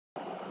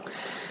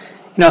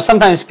You know,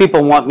 sometimes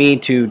people want me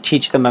to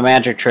teach them a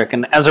magic trick,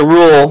 and as a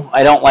rule,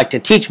 I don't like to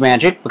teach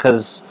magic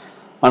because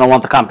I don't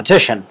want the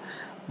competition.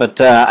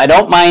 But I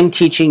don't mind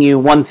teaching you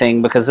one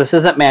thing, because this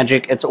isn't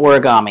magic, it's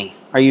origami.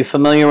 Are you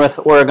familiar with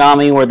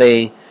origami, where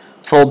they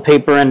fold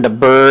paper into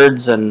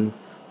birds and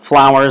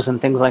flowers and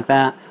things like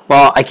that?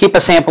 Well, I keep a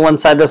sample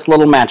inside this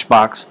little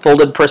matchbox,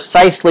 folded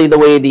precisely the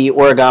way the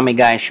origami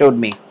guy showed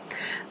me.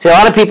 See, a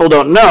lot of people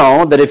don't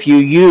know that if you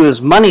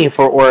use money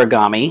for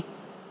origami,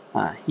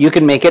 you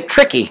can make it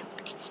tricky.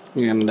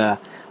 And well,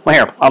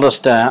 here,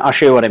 I'll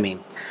show you what I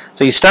mean.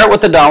 So you start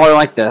with a dollar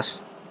like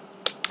this,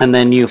 and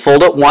then you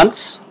fold it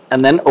once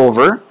and then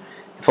over.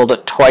 You fold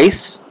it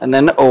twice and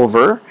then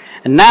over.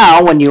 And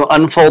now, when you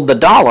unfold the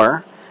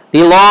dollar,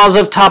 the laws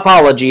of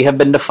topology have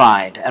been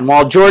defied. And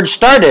while George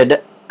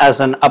started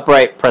as an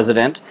upright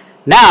president,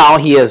 now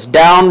he is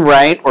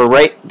downright or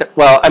right.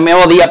 Well,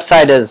 the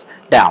upside is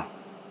down.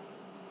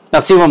 Now,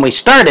 see, when we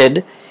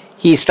started,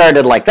 he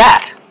started like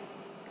that.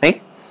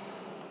 See?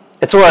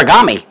 It's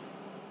origami.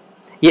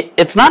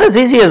 It's not as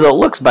easy as it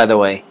looks, by the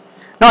way.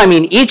 No, I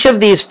mean, each of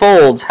these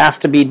folds has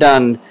to be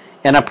done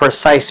in a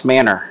precise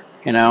manner,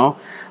 you know.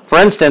 For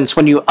instance,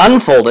 when you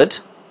unfold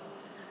it,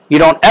 you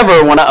don't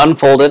ever want to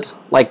unfold it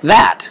like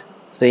that,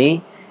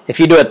 see? If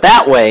you do it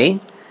that way,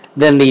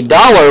 then the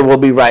dollar will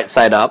be right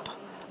side up,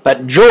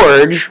 but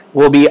George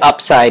will be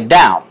upside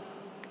down,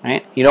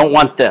 right? You don't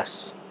want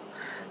this.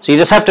 So you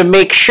just have to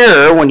make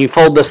sure when you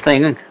fold this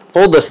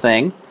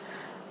thing,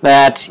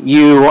 that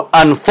you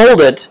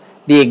unfold it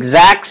the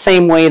exact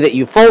same way that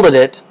you folded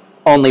it,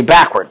 only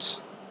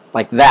backwards,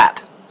 like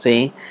that,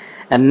 see?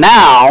 And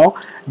now,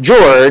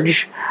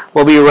 George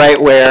will be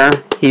right where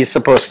he's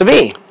supposed to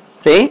be,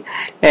 see?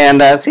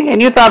 And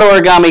and you thought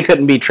origami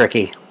couldn't be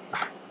tricky.